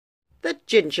The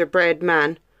Gingerbread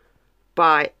Man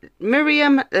by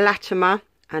Miriam Latimer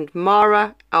and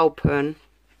Mara Alpern.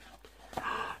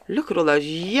 Look at all those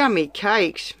yummy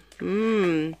cakes.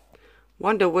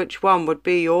 Wonder which one would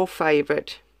be your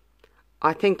favourite.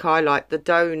 I think I like the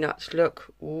donuts.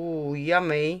 Look. Ooh,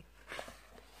 yummy.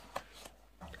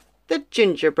 The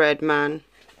Gingerbread Man.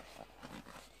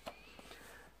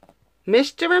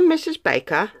 Mr. and Mrs.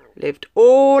 Baker lived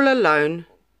all alone.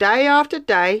 Day after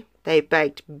day they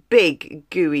baked big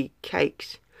gooey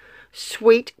cakes,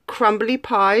 sweet crumbly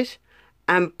pies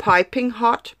and piping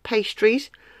hot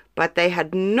pastries, but they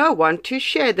had no one to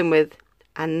share them with,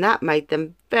 and that made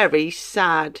them very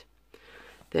sad.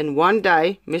 Then one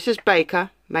day Mrs.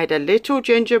 Baker made a little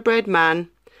gingerbread man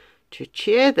to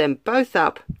cheer them both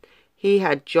up. He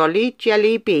had jolly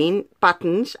jelly bean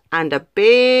buttons and a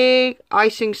big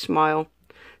icing smile.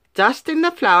 Dusting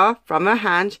the flour from her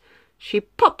hands, she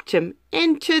popped him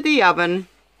into the oven.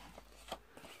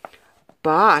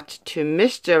 But to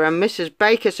Mr. and Mrs.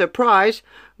 Baker's surprise,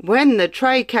 when the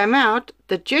tray came out,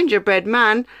 the gingerbread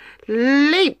man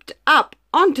leaped up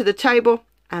onto the table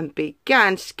and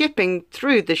began skipping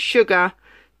through the sugar.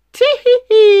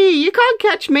 "Tee-hee-hee, you can't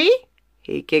catch me,"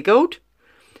 he giggled.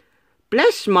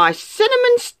 "Bless my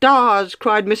cinnamon stars,"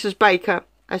 cried Mrs. Baker,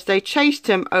 as they chased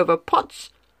him over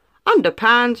pots, under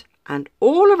pans, and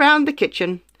all around the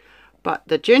kitchen. But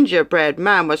the gingerbread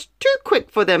man was too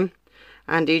quick for them,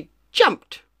 and he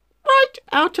jumped right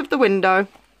out of the window.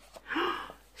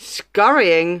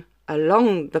 Scurrying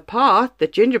along the path, the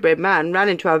gingerbread man ran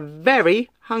into a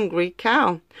very hungry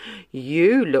cow.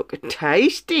 "You look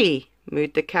tasty,"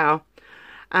 mooed the cow,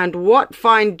 "and what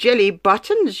fine jelly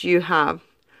buttons you have."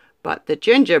 But the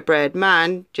gingerbread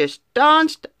man just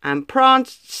danced and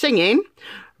pranced, singing,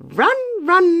 "Run,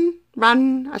 run,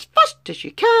 run, as fast as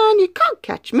you can, you can't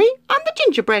catch me, I'm the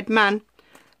gingerbread man."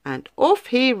 And off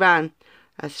he ran,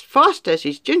 as fast as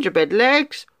his gingerbread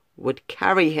legs would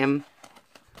carry him.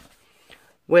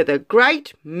 With a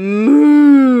great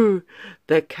moo,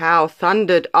 the cow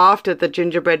thundered after the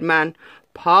gingerbread man,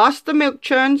 past the milk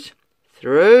churns,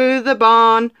 through the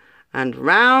barn, and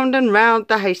round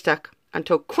the haystack,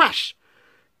 until crash,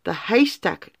 the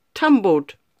haystack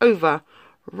tumbled over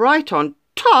right on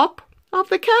top of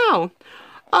the cow.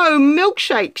 "Oh,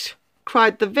 milkshakes!"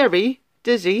 cried the very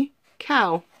dizzy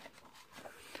cow.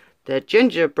 The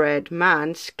gingerbread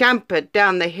man scampered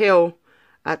down the hill.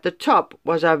 At the top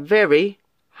was a very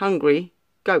hungry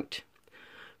goat.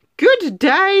 "Good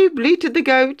day," bleated the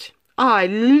goat. "I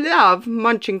love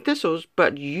munching thistles,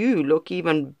 but you look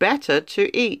even better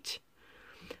to eat."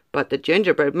 But the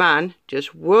gingerbread man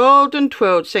just whirled and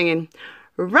twirled, singing,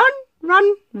 "Run,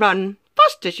 run, run,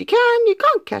 fast as you can, you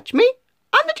can't catch me,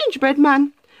 I'm the gingerbread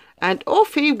man." And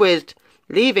off he whizzed,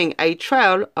 leaving a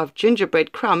trail of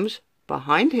gingerbread crumbs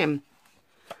behind him.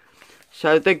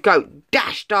 So the goat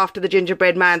dashed after the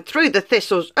gingerbread man, through the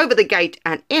thistles, over the gate,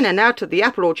 and in and out of the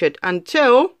apple orchard,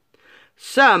 until,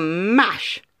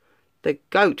 smash! The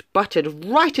goat butted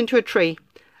right into a tree,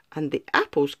 and the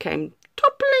apples came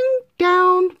toppling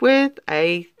down with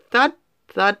a thud,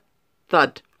 thud,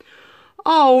 thud.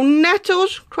 "Oh,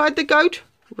 nettles!" cried the goat,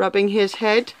 rubbing his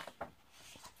head.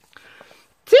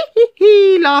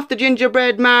 "Tee-hee-hee!" laughed the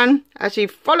gingerbread man as he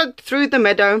followed through the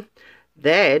meadow.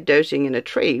 There, dozing in a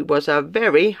tree, was a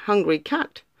very hungry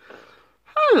cat.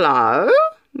 "Hello!"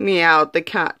 meowed the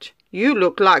cat. "You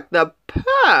look like the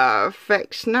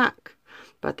perfect snack."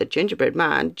 But the gingerbread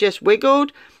man just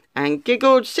wiggled and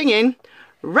giggled, singing,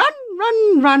 "Run,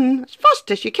 run, run, as fast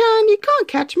as you can, you can't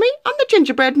catch me, I'm the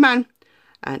gingerbread man."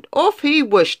 And off he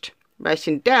whooshed,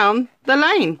 racing down the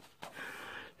lane.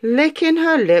 Licking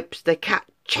her lips, the cat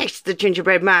chased the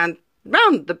gingerbread man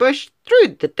round the bush, through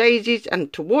the daisies,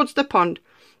 and towards the pond.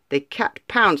 The cat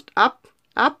pounced up,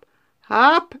 up,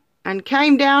 up, and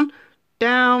came down,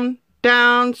 down,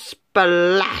 down,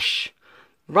 splash,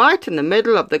 right in the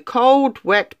middle of the cold,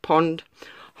 wet pond.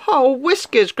 "Oh,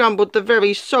 whiskers!" grumbled the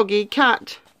very soggy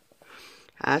cat.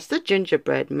 As the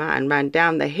gingerbread man ran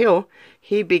down the hill,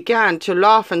 he began to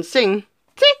laugh and sing,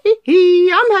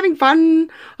 "Tee-hee-hee, I'm having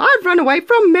fun. I've run away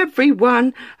from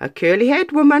everyone. A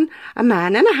curly-haired woman, a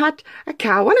man in a hat, a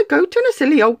cow and a goat and a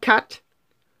silly old cat."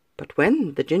 But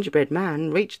when the gingerbread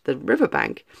man reached the river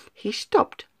bank, he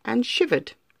stopped and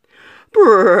shivered.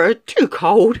 "Brr, too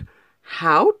cold.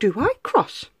 How do I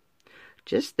cross?"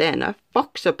 Just then a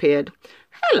fox appeared.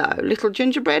 "Hello, little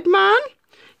gingerbread man,"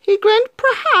 he grinned.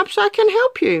 "Perhaps I can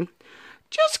help you.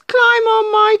 Just climb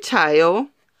on my tail,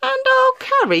 and I'll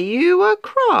carry you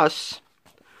across."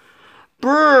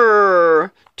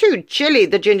 "Brrr! Too chilly,"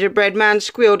 the gingerbread man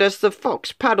squealed as the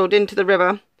fox paddled into the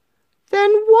river.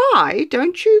 "Then why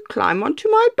don't you climb onto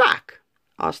my back?"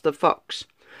 asked the fox.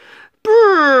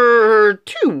 "Brrr,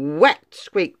 too wet,"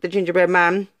 squeaked the gingerbread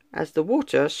man as the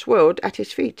water swirled at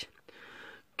his feet.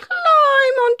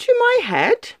 "Climb onto my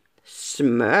head,"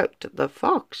 smirked the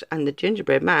fox, and the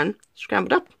gingerbread man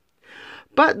scrambled up.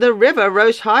 But the river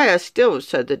rose higher still,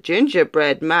 so the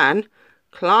gingerbread man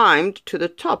climbed to the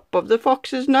top of the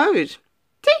fox's nose.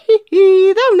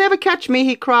 "Tee-hee-hee, they'll never catch me,"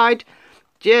 he cried,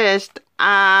 just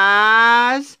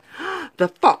as the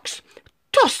fox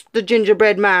tossed the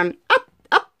gingerbread man up,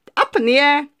 up, up in the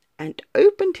air and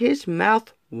opened his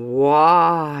mouth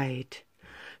wide.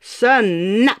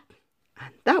 Snap!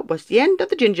 And that was the end of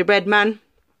the gingerbread man.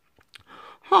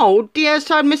 "Oh dear,"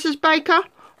 sighed Mrs. Baker.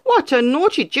 "What a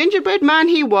naughty gingerbread man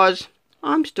he was."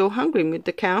 "I'm still hungry," mewed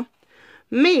the cow.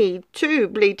 "Me too,"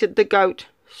 bleated the goat.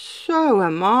 "So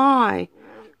am I,"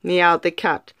 meowed the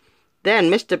cat. Then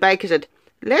Mr. Baker said,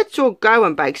 "Let's all go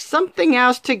and bake something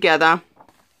else together."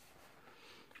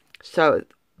 So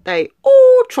they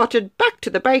all trotted back to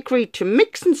the bakery to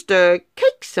mix and stir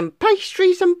cakes and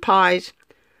pastries and pies.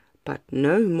 But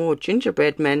no more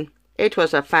gingerbread men. It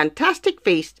was a fantastic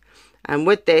feast, and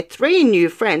with their 3 new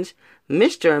friends,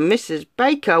 Mr. and Mrs.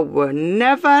 Baker were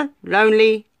never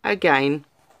lonely again.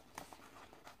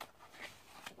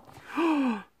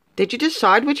 Did you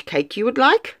decide which cake you would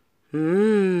like?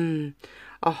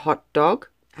 A hot dog,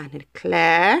 an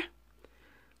eclair.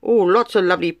 Oh, lots of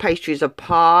lovely pastries, a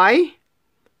pie.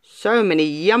 So many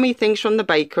yummy things from the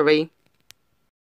bakery.